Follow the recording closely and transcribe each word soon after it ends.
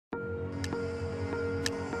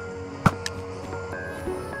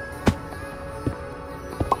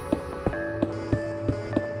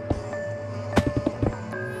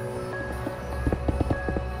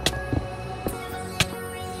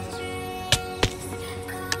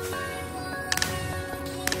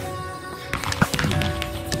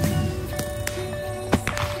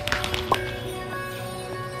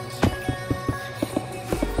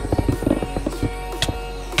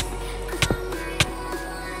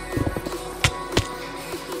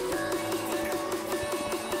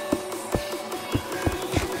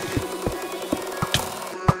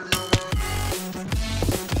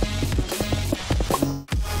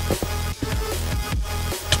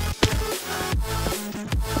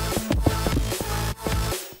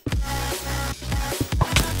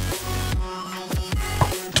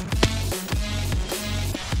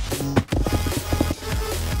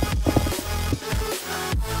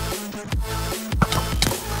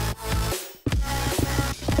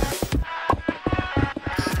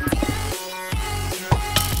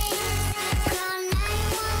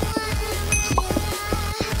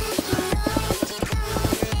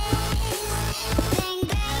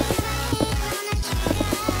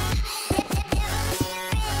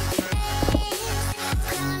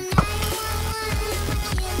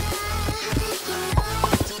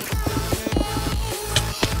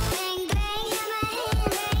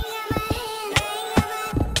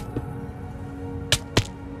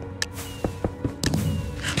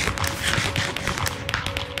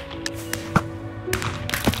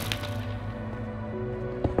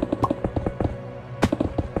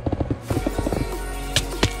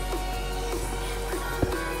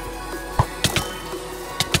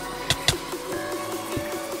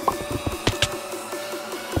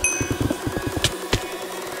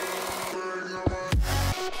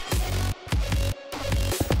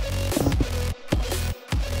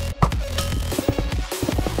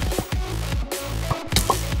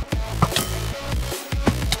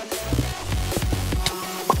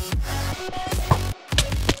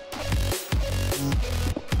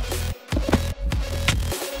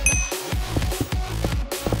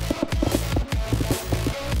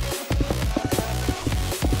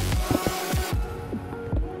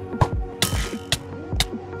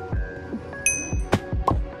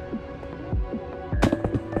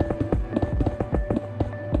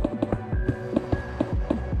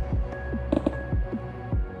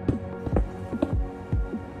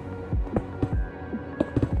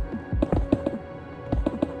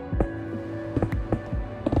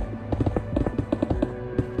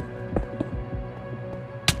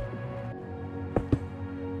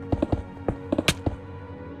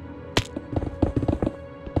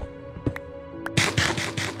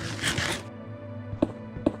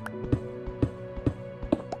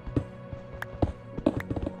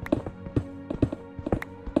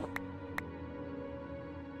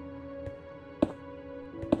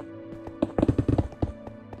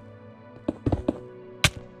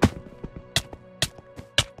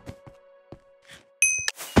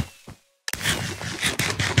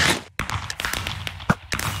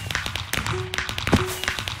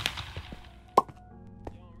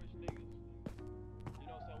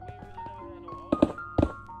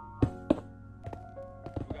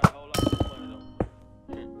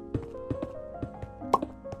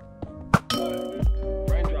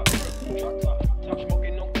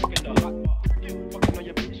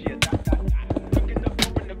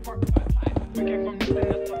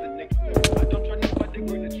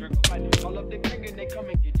up the gang and they come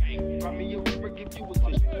and get gang. Cry me a river, give you a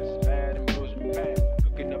kiss. Bad and bullshit, bad.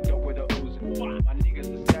 Cooking up dope with a Uzi. My niggas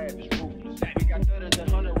are savage, ruthless. We got 30s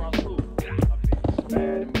and 100 rounds too. My bitch is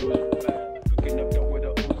bad and bullshit, bad. Cooking up dope with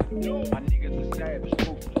a Uzi. My niggas are savage,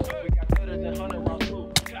 ruthless. We got 30s and 100 rounds too.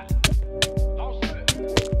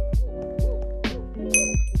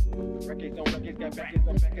 Records on records, got backers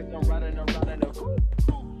on backers, I'm riding around in a coupe.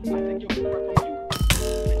 I take your foot from you,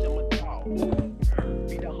 bitch, I'm a dog.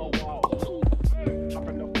 Beat the whole wall, hop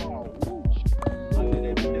in the fall. I said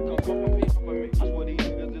that bitch come for me, I swear these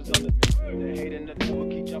niggas is under me. They hating the door,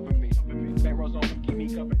 keep jumping me. Back rows on me, keep me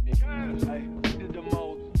company. Hey, we did the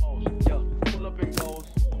most, yeah, pull up and goes.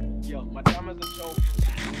 Yeah, my diamonds are choke,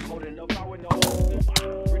 holding up out with no holes.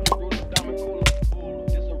 Ricky Ruler, diamond cooler,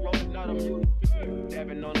 this a roller, not a mule.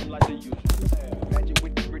 Dabbing on them like the usual. Magic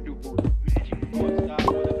with the brittle booty. Going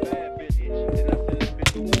style with a bad bitch. Then I send this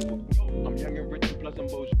bitch to woo. I'm young and rich and plus I'm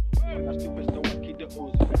Boujee. I got stupid, so I keep the ooze.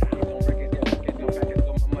 Don't records, get back, get back,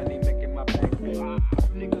 so my money making my back big. You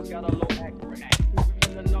niggas got a low act rate. We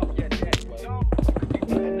finna knock, yeah, that way. You could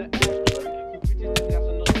be in the ashtray. You bitches just got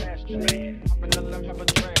some no smash tray. Hop in the lamp, have a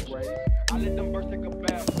drag race. I let them birds take a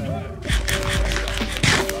bath bag.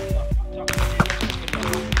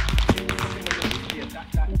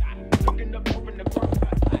 Looking up, open the front.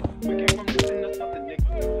 We came from nothing to something, nigga.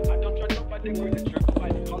 I don't trust nobody, bring the trick.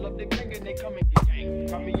 Call up the gang and they come and get gang.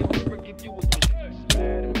 Cry me a river, give you a kiss.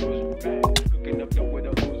 Bad and bullshit, bad. Cooking up dope with a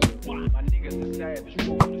Uzi. My niggas are savage,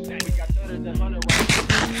 ruthless. We got 30s and 100 rounds.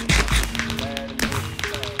 Bad and bullshit,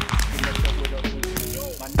 bad. Cooking up dope with a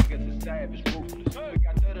Uzi. My niggas are savage, ruthless. We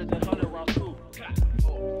got 30s and 100 rounds too.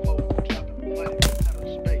 Trapping money out of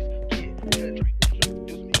space. Kid, drink.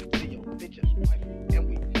 Introduce me to your bitch's wife, and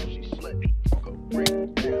we know she slut. Fuck a break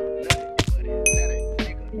down, nutty, buddy, that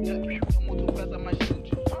nigga, ducky. Don't move too fast, I might shoot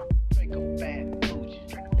you. Drink a bad Boujee.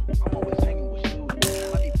 I'm always hanging with shooters.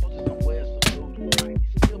 I be posted somewhere secluded.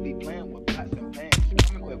 Still be playing with pots and pans.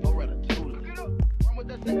 Coming with Ratatouille. Run with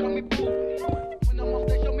that shit, call me boobies. When I'm on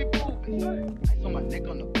stage, show me boobies. Ice on my neck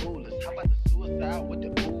on the coolest. How about the suicide with the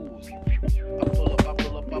booze?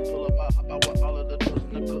 I pull up, I hop out with all of the tools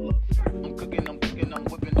and the good luck. I'm cooking, I'm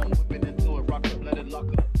whipping into it, rock up, let it lock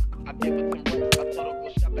up. I give it some racks, I told her go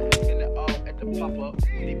shopping, asking it all at the pop-up.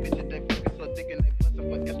 These bitches, they fucking so thick and they bustin'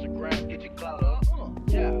 for Instagram, get your clout up.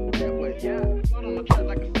 Yeah, that way, yeah. Float on the track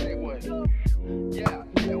like a Segway. Yeah,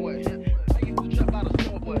 that way. I used to trap out of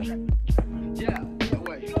Subway. Yeah, that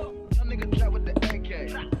way. Young nigga trap with the AK.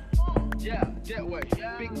 Yeah, that way.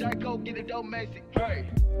 Big Dyko, get it dope, Macy. Hey,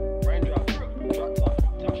 raindrop, drop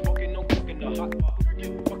top smoking, no cooking the hot pot.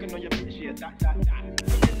 Fucking on your bitch, yeah, dot.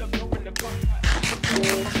 Cooking up dope in the car. I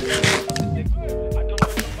don't know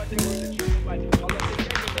nobody with the truth, like call up the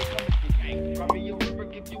gang and they come and get gang. Cry me a river,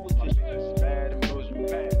 give you a kiss. Bad and bullshit,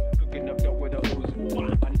 bad. Cooking up dope with a Uzi.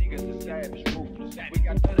 My niggas are savage, ruthless. We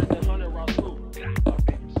got 30s and 100 rounds too. My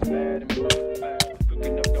bitch is bad and bullshit, bad.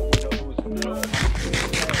 Cooking up dope with a Uzi.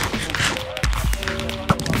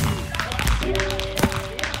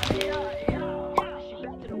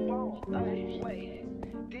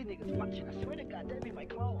 Watching, I swear to God, that be my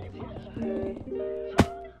clothes. Yeah.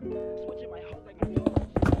 Switching my hoes like my clothes.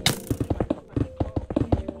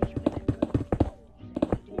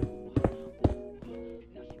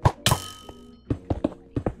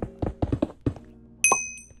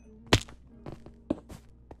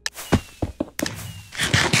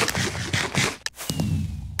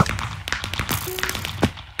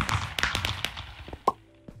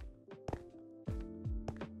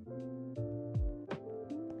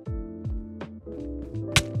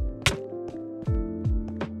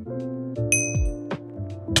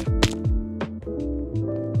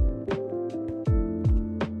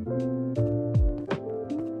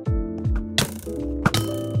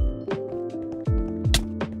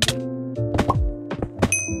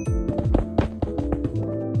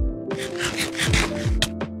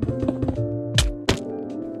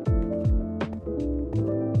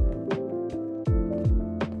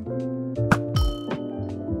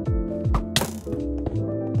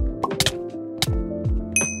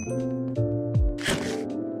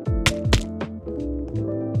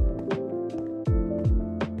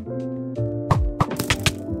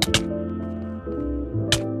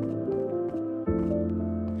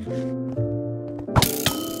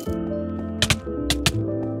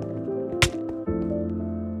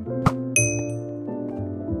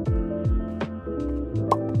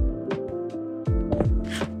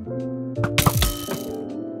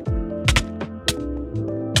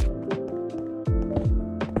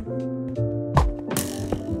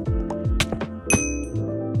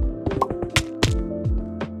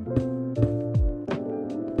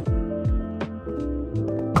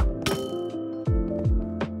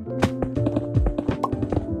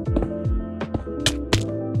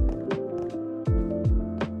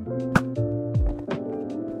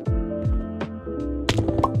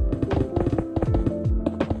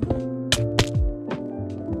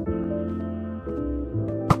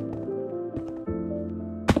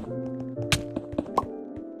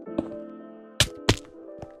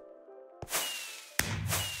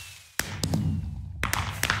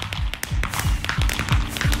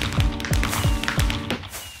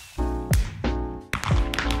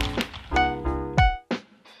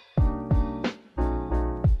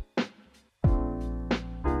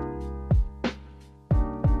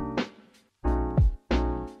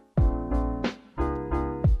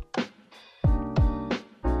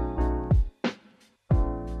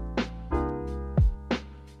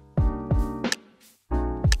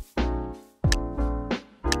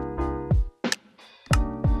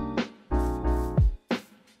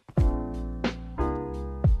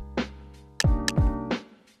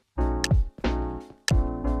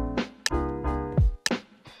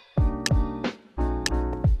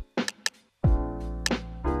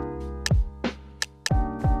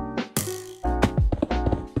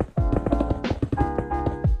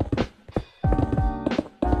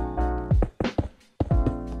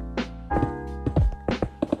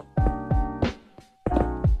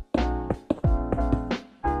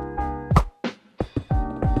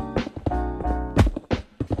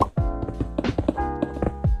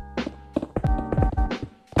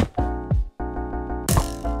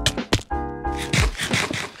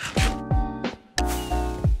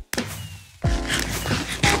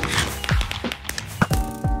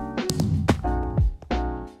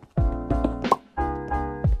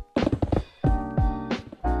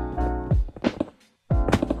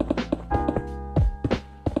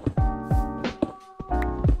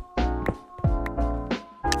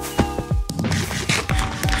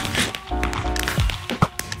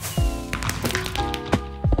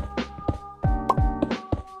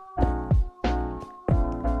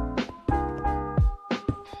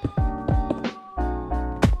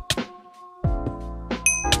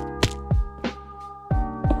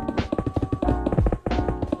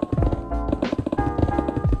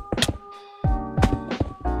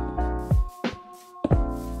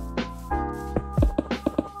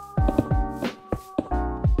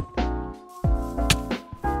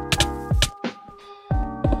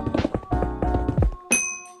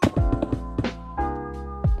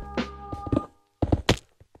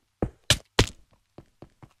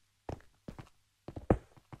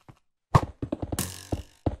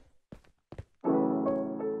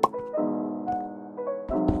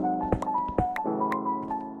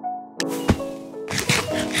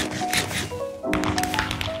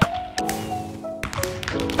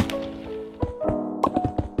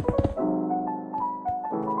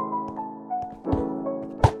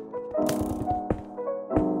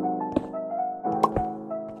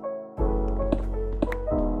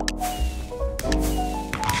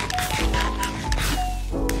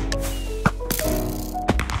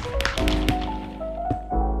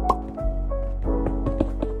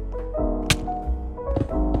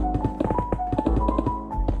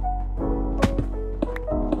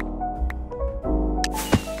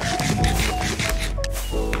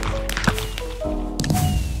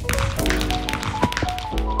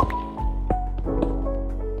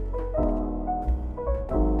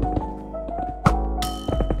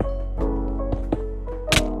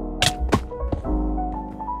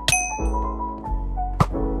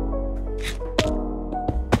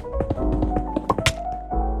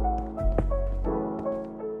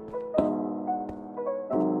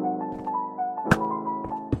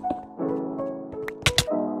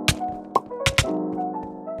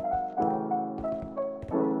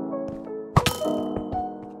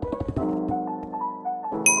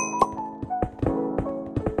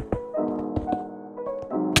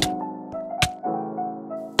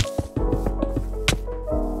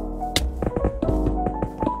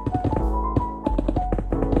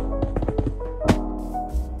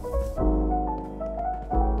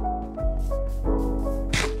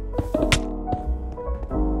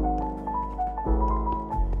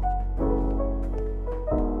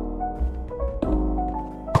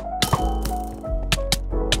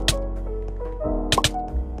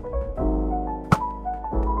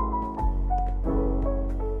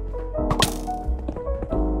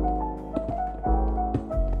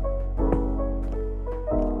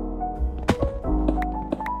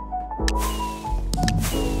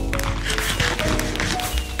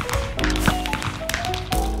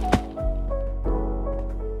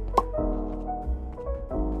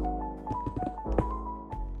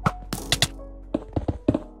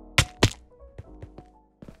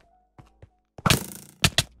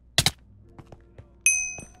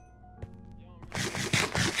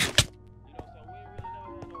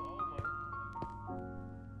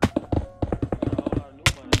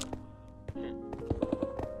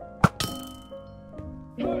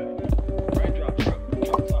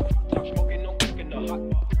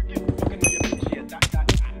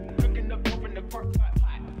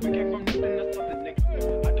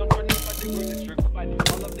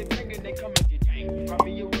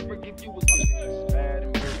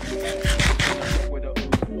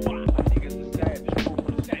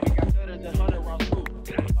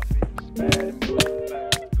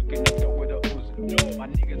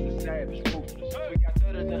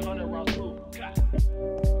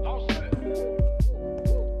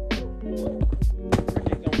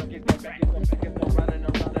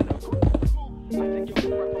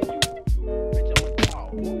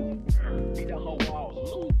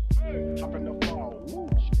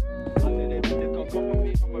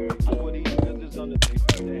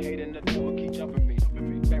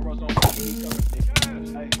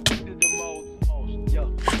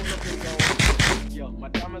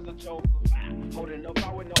 as a choker. Holding up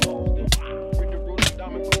out with no holster. With the ruler,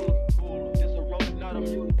 diamond cooler. This a roller, not a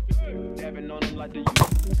mule. Dabbing on them like the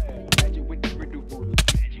youth. Magic with the riddle ruler.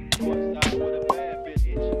 North side with a bad bitch.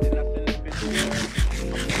 Then I send this bitch to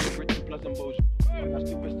I'm rich plus I'm Boujee. I'm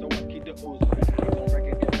stupid, so I keep the ooze. I'm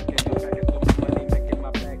breaking it, I can't get back into my money, making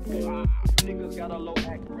my back. Niggas got a low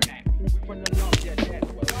act. We from the north, yeah,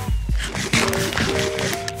 that's what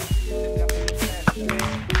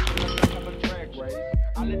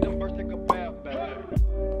I let them birds take a bath.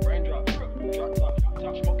 Raindrop, drop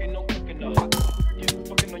top, smoking, no cooking, no hot.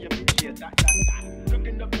 Fucking on your bitch, yeah, dot.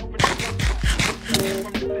 Cooking up, open from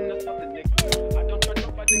nothing to something, nigga. I don't trust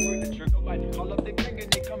nobody, grip the trigger. Nobody call up the gang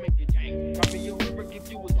and they come and get gang. Call me a river,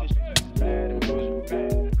 give you a tissue. Bad and bush,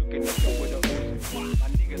 bad. Cooking up dope with a ooze. My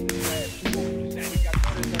niggas is bad. We got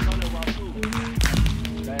cutters and 100 round too.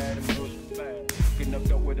 Bad and bush, bad. Cooking up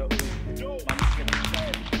dope with a ooze. My niggas is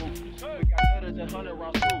bad. We got cutters and 100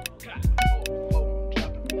 round too.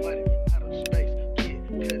 Dropping money out of space. Kid,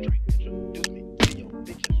 cut drink, introduce me to your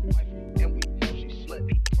bitch's wife. And we know she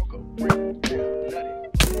slutty. Broke a brick down, nutty,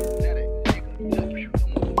 nigga, nutty. Don't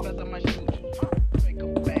move too fast, I might shoot you. Make a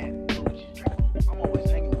bad Boujee. I'm always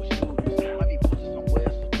hanging with shooters. I be posted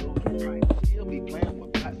somewhere secluded. Still be playing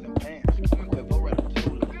with pots and pans. Call me Quivo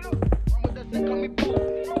Ratatouille. Run with that shit, call me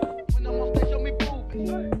Boujee. When I'm on stage, show me boobies.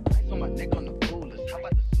 Ice on my neck on the coolest. How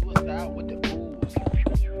about the suicide with the ooze?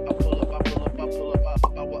 I pull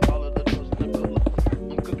up with all of the doors in the cooler.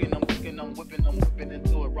 I'm cooking, I'm whipping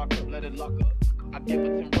into it. Rock up, let it lock up. I give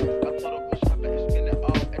it 10 racks. I told her push up and spin it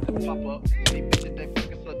all at the pop up. These bitches, they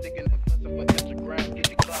fucking so digging and fussing for extra grams, get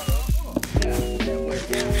your clout up. Yeah, that way.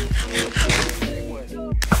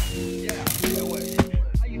 Yeah, that way.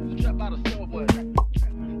 I used to trap out of Subway.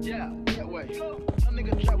 Yeah, that way. Some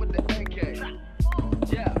niggas trap with the AK.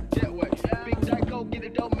 Yeah, that way. Big Dyko, get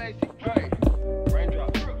it dope, Macy.